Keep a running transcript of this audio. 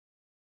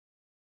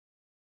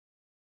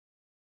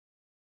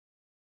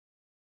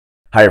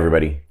Hi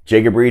everybody,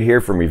 Jacob Reed here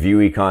from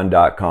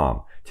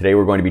ReviewEcon.com. Today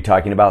we're going to be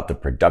talking about the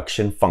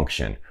production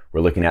function.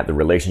 We're looking at the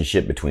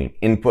relationship between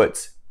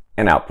inputs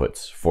and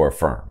outputs for a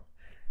firm.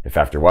 If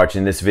after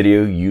watching this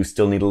video you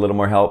still need a little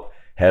more help,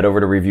 head over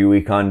to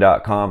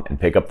ReviewEcon.com and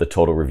pick up the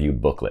Total Review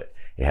booklet.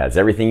 It has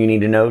everything you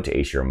need to know to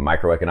ace your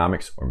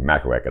microeconomics or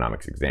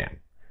macroeconomics exam.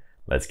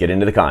 Let's get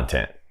into the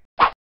content.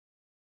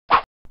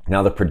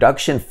 Now the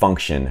production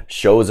function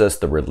shows us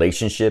the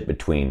relationship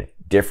between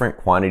different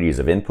quantities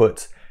of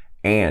inputs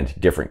and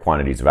different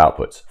quantities of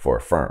outputs for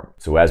a firm.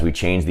 So as we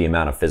change the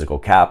amount of physical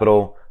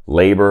capital,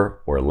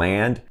 labor, or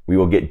land, we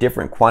will get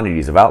different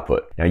quantities of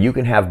output. Now you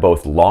can have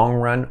both long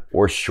run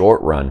or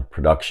short run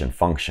production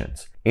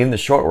functions. In the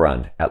short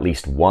run, at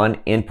least one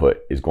input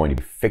is going to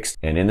be fixed,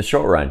 and in the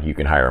short run, you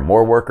can hire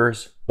more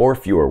workers or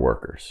fewer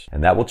workers,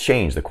 and that will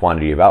change the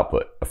quantity of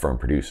output a firm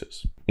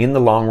produces. In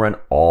the long run,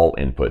 all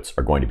inputs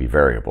are going to be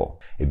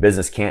variable. A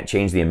business can't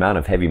change the amount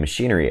of heavy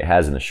machinery it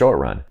has in the short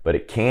run, but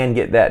it can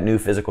get that new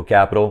physical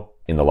capital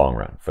in the long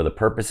run. For the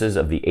purposes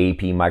of the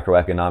AP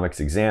Microeconomics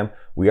exam,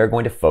 we are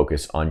going to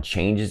focus on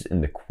changes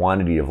in the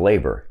quantity of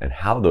labor and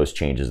how those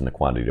changes in the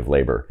quantity of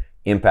labor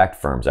impact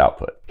firms'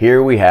 output.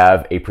 Here we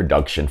have a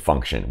production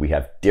function. We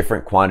have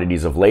different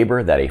quantities of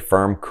labor that a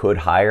firm could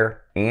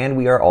hire, and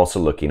we are also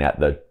looking at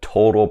the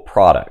total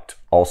product,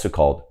 also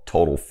called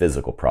total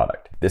physical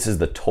product. This is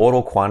the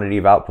total quantity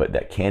of output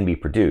that can be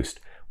produced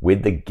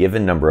with the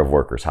given number of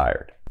workers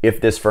hired.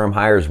 If this firm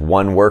hires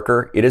one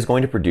worker, it is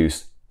going to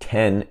produce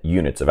 10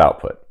 units of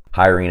output.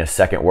 Hiring a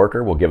second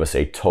worker will give us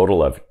a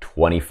total of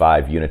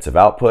 25 units of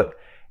output.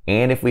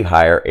 And if we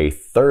hire a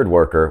third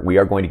worker, we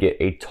are going to get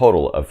a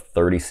total of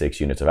 36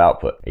 units of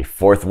output. A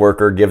fourth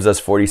worker gives us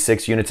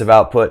 46 units of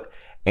output,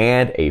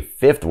 and a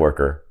fifth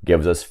worker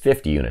gives us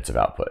 50 units of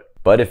output.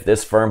 But if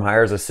this firm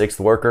hires a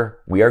sixth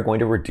worker, we are going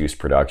to reduce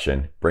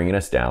production, bringing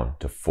us down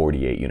to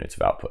 48 units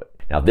of output.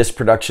 Now, this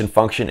production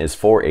function is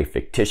for a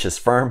fictitious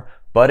firm,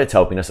 but it's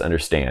helping us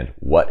understand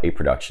what a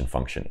production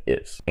function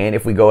is. And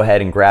if we go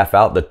ahead and graph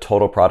out the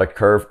total product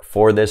curve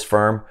for this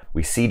firm,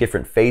 we see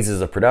different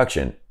phases of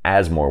production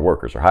as more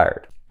workers are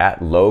hired.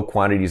 At low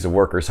quantities of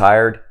workers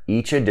hired,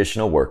 each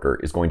additional worker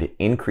is going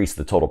to increase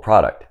the total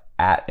product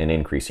at an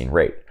increasing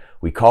rate.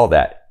 We call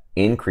that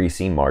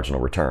increasing marginal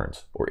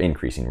returns, or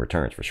increasing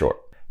returns for short.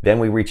 Then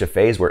we reach a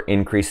phase where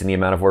increasing the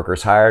amount of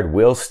workers hired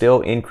will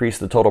still increase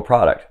the total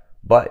product,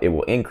 but it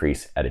will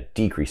increase at a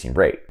decreasing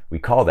rate. We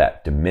call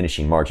that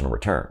diminishing marginal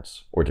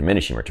returns, or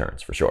diminishing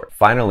returns for short.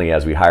 Finally,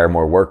 as we hire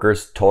more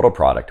workers, total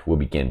product will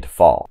begin to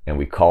fall, and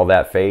we call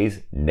that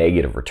phase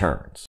negative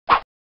returns.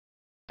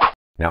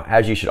 Now,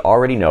 as you should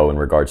already know in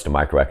regards to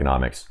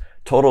microeconomics,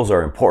 totals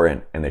are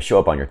important and they show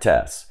up on your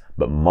tests,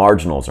 but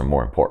marginals are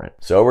more important.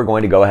 So we're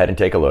going to go ahead and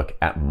take a look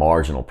at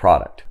marginal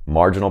product.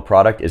 Marginal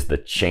product is the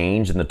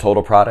change in the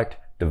total product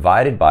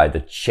divided by the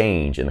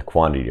change in the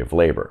quantity of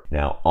labor.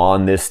 Now,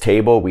 on this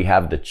table, we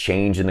have the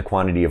change in the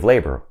quantity of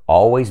labor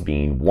always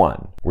being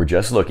 1. We're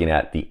just looking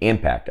at the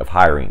impact of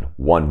hiring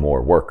one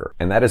more worker.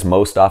 And that is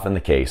most often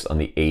the case on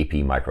the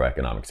AP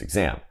Microeconomics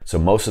exam. So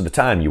most of the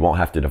time, you won't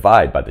have to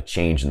divide by the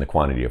change in the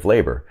quantity of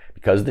labor,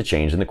 because the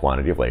change in the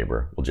quantity of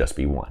labor will just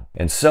be 1.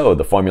 And so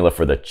the formula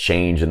for the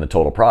change in the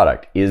total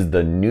product is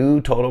the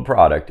new total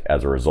product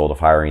as a result of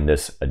hiring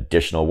this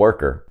additional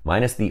worker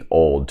minus the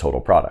old total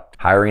product.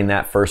 Hiring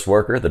that first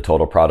worker, the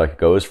total product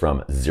goes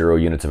from 0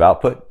 units of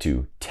output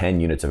to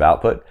 10 units of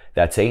output.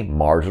 That's a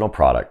marginal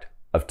product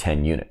of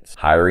 10 units.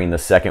 Hiring the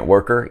second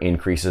worker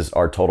increases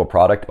our total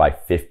product by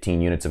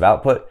 15 units of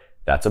output.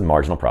 That's a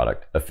marginal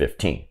product of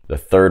 15. The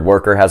third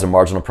worker has a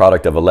marginal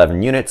product of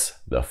 11 units.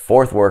 The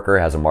fourth worker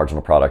has a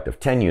marginal product of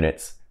 10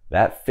 units.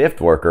 That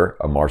fifth worker,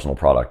 a marginal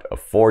product of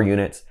 4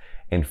 units.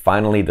 And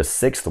finally, the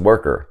sixth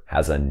worker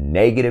has a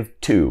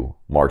 -2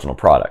 marginal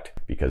product,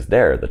 because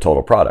there the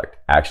total product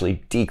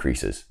actually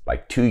decreases by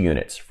 2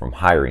 units from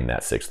hiring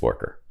that sixth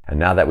worker. And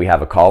now that we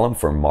have a column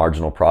for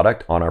marginal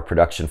product on our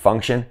production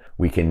function,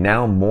 we can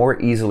now more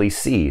easily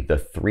see the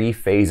 3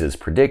 phases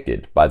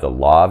predicted by the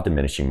law of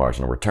diminishing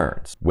marginal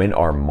returns. When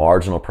our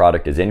marginal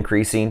product is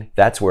increasing,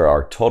 that's where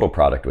our total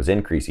product was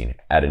increasing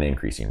at an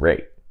increasing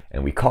rate.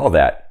 And we call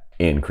that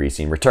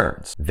increasing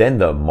returns. Then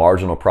the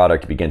marginal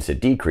product begins to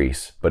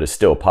decrease, but is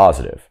still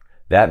positive.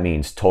 That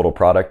means total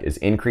product is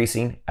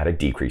increasing at a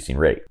decreasing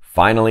rate.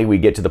 Finally, we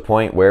get to the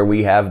point where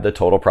we have the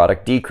total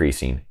product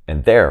decreasing,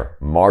 and there,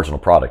 marginal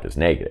product is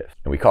negative.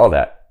 And we call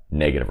that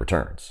negative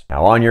returns.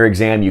 Now, on your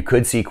exam, you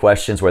could see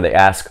questions where they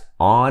ask,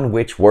 on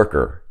which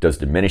worker does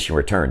diminishing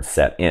returns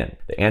set in?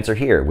 The answer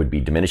here would be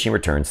diminishing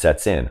returns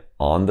sets in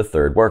on the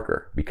third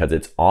worker, because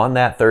it's on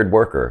that third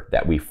worker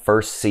that we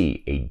first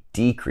see a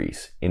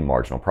decrease in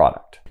marginal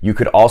product. You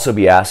could also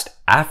be asked,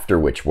 after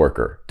which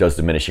worker does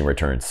diminishing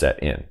returns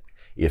set in?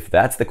 If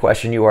that's the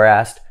question you are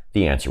asked,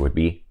 the answer would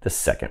be the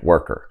second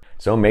worker.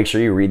 So make sure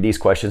you read these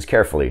questions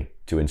carefully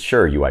to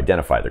ensure you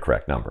identify the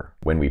correct number.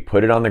 When we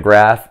put it on the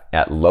graph,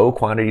 at low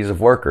quantities of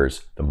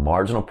workers, the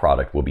marginal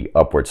product will be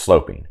upward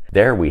sloping.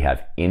 There we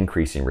have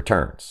increasing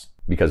returns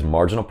because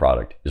marginal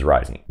product is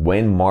rising.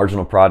 When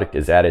marginal product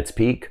is at its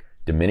peak,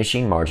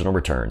 diminishing marginal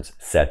returns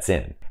sets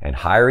in, and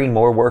hiring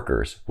more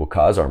workers will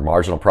cause our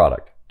marginal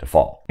product to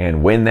fall.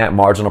 And when that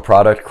marginal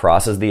product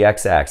crosses the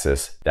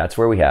x-axis, that's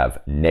where we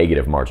have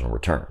negative marginal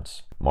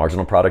returns.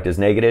 Marginal product is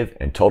negative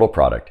and total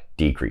product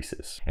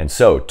decreases. And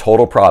so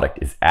total product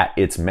is at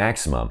its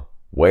maximum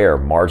where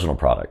marginal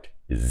product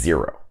is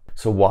 0.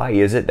 So why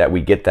is it that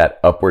we get that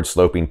upward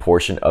sloping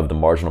portion of the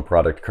marginal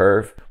product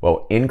curve?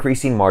 Well,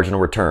 increasing marginal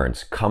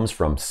returns comes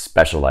from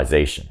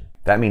specialization.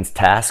 That means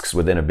tasks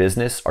within a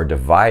business are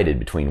divided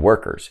between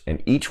workers,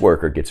 and each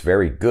worker gets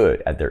very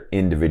good at their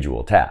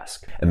individual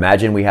task.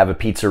 Imagine we have a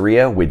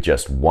pizzeria with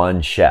just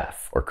one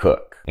chef or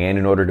cook. And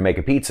in order to make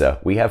a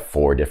pizza, we have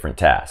 4 different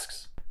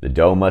tasks. The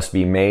dough must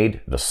be made,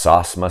 the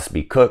sauce must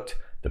be cooked,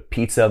 the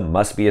pizza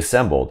must be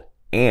assembled,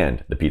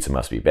 and the pizza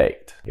must be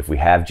baked. If we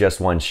have just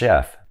one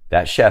chef,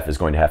 that chef is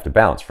going to have to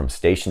bounce from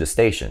station to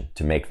station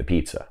to make the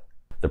pizza.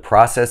 The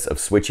process of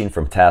switching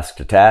from task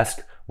to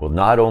task will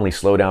not only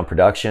slow down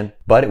production,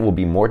 but it will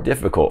be more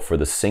difficult for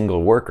the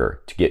single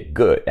worker to get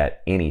good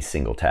at any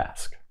single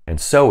task.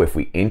 And so if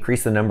we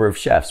increase the number of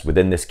chefs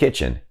within this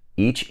kitchen,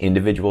 each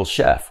individual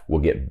chef will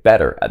get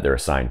better at their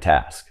assigned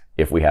task.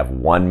 If we have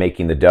one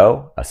making the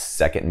dough, a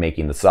second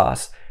making the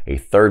sauce, a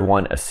third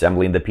one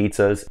assembling the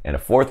pizzas, and a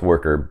fourth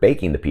worker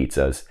baking the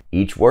pizzas,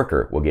 each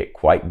worker will get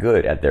quite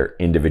good at their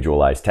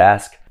individualized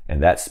task,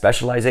 and that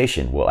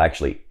specialization will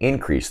actually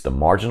increase the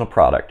marginal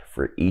product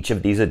for each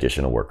of these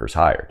additional workers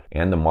hired.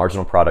 And the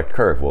marginal product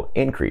curve will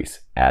increase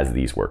as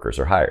these workers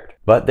are hired.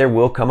 But there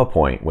will come a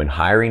point when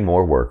hiring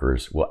more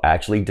workers will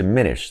actually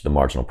diminish the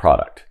marginal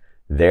product.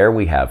 There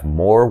we have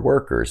more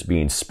workers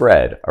being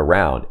spread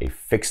around a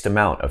fixed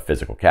amount of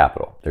physical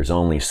capital. There's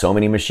only so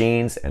many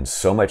machines and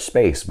so much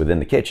space within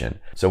the kitchen.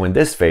 So in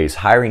this phase,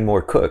 hiring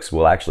more cooks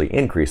will actually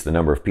increase the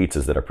number of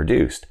pizzas that are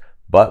produced,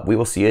 but we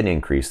will see an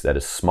increase that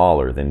is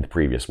smaller than the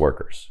previous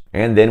workers.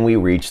 And then we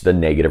reach the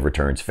negative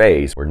returns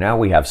phase, where now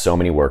we have so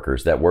many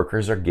workers that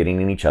workers are getting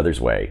in each other's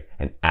way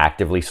and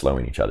actively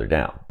slowing each other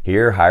down.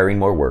 Here, hiring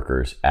more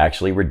workers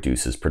actually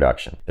reduces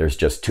production. There's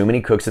just too many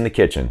cooks in the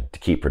kitchen to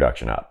keep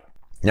production up.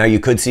 Now,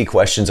 you could see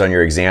questions on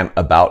your exam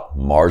about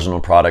marginal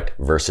product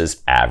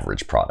versus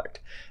average product.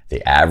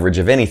 The average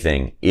of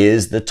anything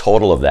is the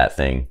total of that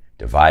thing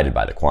divided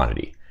by the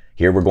quantity.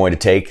 Here we're going to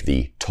take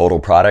the total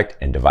product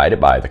and divide it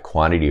by the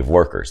quantity of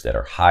workers that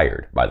are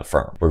hired by the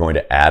firm. We're going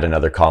to add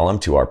another column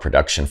to our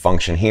production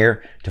function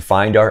here to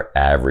find our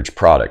average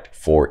product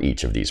for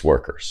each of these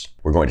workers.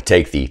 We're going to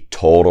take the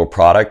total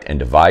product and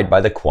divide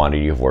by the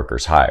quantity of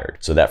workers hired.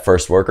 So that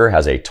first worker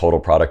has a total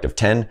product of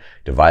 10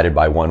 divided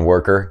by one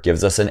worker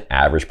gives us an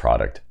average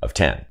product of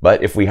 10.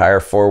 But if we hire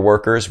 4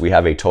 workers, we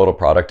have a total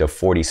product of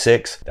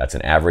 46. That's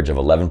an average of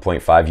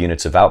 11.5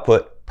 units of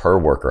output per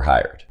worker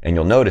hired. And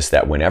you'll notice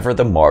that whenever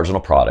the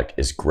marginal product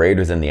is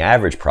greater than the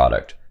average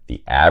product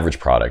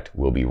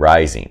will be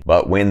rising.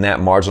 But when that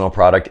marginal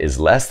product is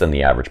less than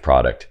the average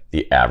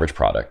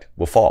product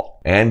will fall.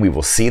 And we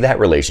will see that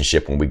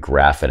relationship when we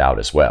graph it out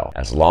as well.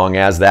 As long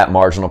as that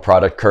marginal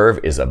product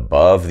curve is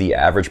above the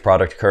average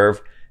product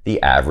curve,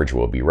 the average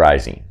will be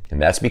rising.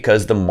 And that's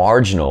because the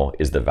marginal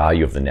is the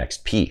value of the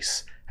next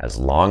piece. As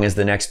long as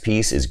the next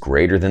piece is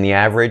greater than the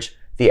average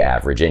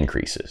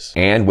increases.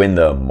 And when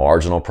the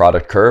marginal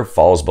product curve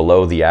falls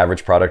below the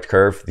average product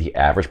curve, the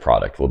average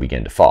product will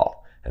begin to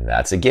fall. And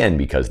that's again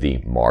because the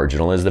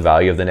marginal is the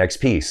value of the next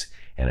piece.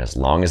 And as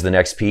long as the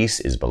next piece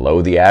is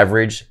below the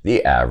average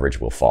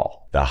will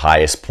fall. The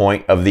highest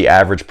point of the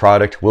average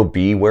product will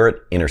be where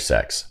it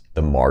intersects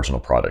the marginal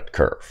product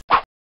curve.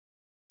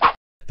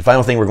 The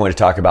final thing we're going to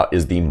talk about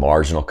is the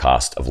marginal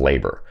cost of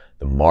labor.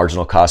 The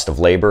marginal cost of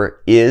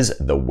labor is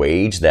the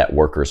wage that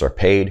workers are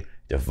paid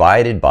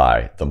divided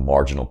by the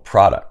marginal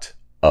product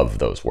of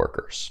those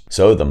workers.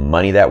 So the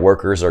money that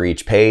workers are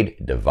each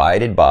paid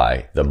divided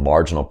by the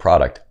marginal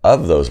product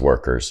of those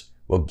workers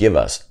will give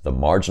us the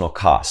marginal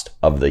cost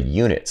of the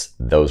units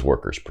those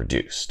workers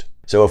produced.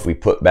 So if we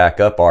put back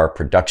up our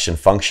production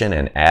function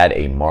and add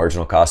a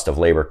marginal cost of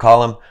labor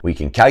column, we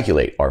can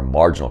calculate our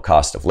marginal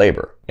cost of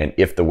labor. And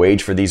if the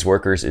wage for these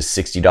workers is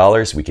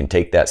 $60, we can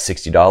take that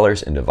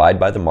 $60 and divide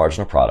by the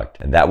marginal product.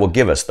 And that will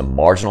give us the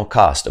marginal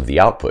cost of the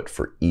output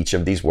for each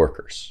of these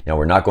workers. Now,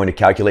 we're not going to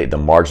calculate the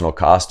marginal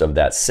cost of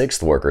that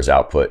 6th worker's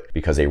output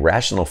because a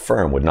rational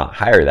firm would not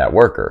hire that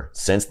worker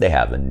since they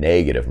have a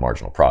negative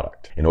marginal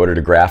product. In order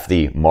to graph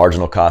the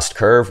marginal cost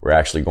curve, we're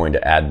actually going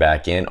to add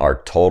back in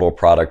our total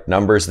product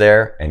numbers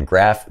there and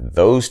graph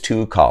those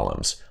 2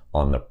 columns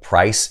on the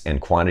price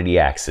and quantity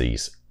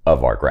axes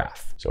of our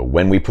graph. So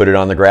when we put it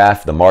on the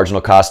graph, the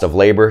marginal cost of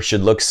labor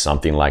should look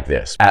something like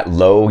this. At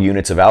low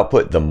units of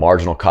output, the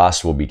marginal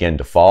cost will begin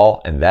to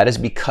fall, and that is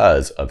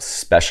because of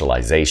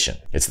specialization.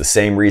 It's the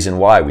same reason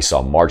why we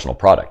saw marginal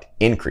product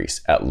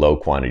increase at low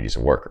quantities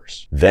of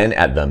workers. Then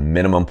at the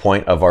minimum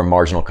point of our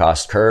marginal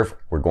cost curve,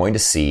 we're going to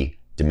see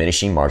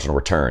diminishing marginal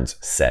returns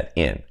set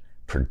in.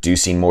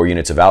 Producing more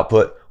units of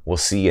output, we'll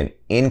see an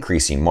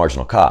increasing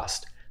marginal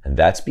cost. and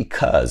that's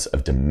because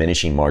of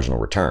diminishing marginal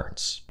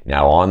returns.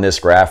 Now on this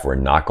graph, we're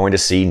not going to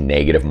see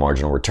negative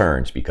marginal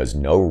returns because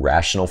no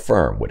rational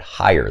firm would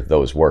hire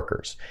those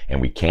workers,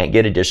 and we can't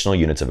get additional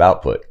units of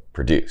output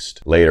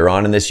produced. Later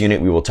on in this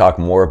unit, we will talk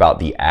more about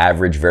the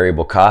average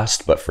variable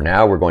cost, but for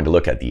now, we're going to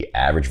look at the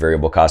average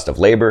variable cost of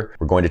labor.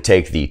 We're going to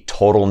take the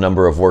total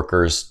number of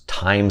workers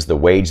times the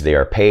wage they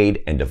are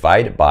paid and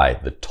divide it by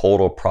the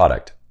total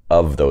product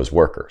of those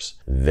workers.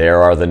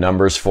 There are the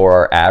numbers for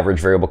our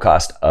average variable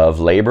cost of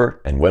labor,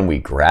 and when we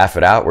graph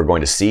it out, we're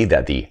going to see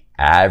that the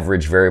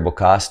average variable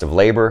cost of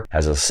labor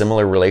has a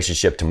similar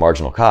relationship to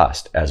marginal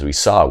cost as we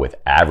saw with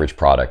average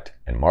product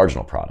and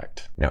marginal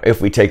product. Now,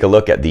 if we take a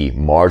look at the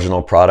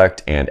marginal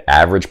product and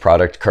average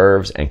product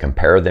curves and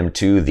compare them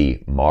to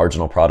the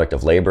marginal product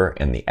of labor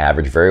and the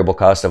average variable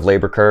cost of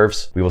labor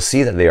curves, we will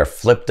see that they are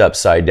flipped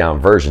upside down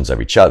versions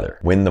of each other.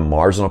 When the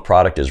marginal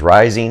product is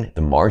rising,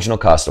 the marginal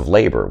cost of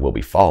labor will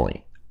be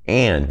falling.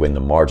 And when the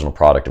marginal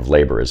product of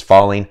labor is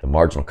falling, the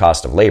marginal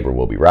cost of labor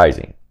will be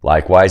rising.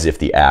 Likewise, if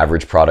the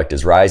average product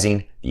is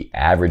rising, the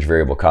average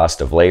variable cost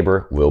of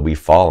labor will be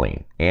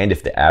falling. And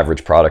if the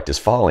average product is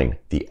falling,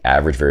 the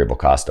average variable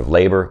cost of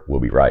labor will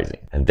be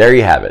rising. And there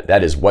you have it.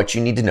 That is what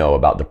you need to know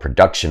about the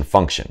production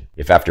function.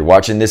 If after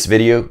watching this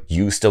video,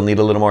 you still need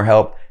a little more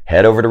help,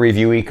 head over to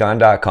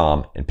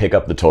reviewecon.com and pick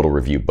up the Total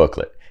Review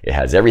booklet. It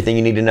has everything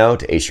you need to know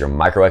to ace your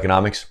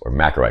microeconomics or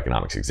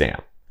macroeconomics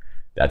exam.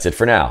 That's it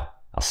for now.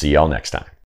 I'll see y'all next time.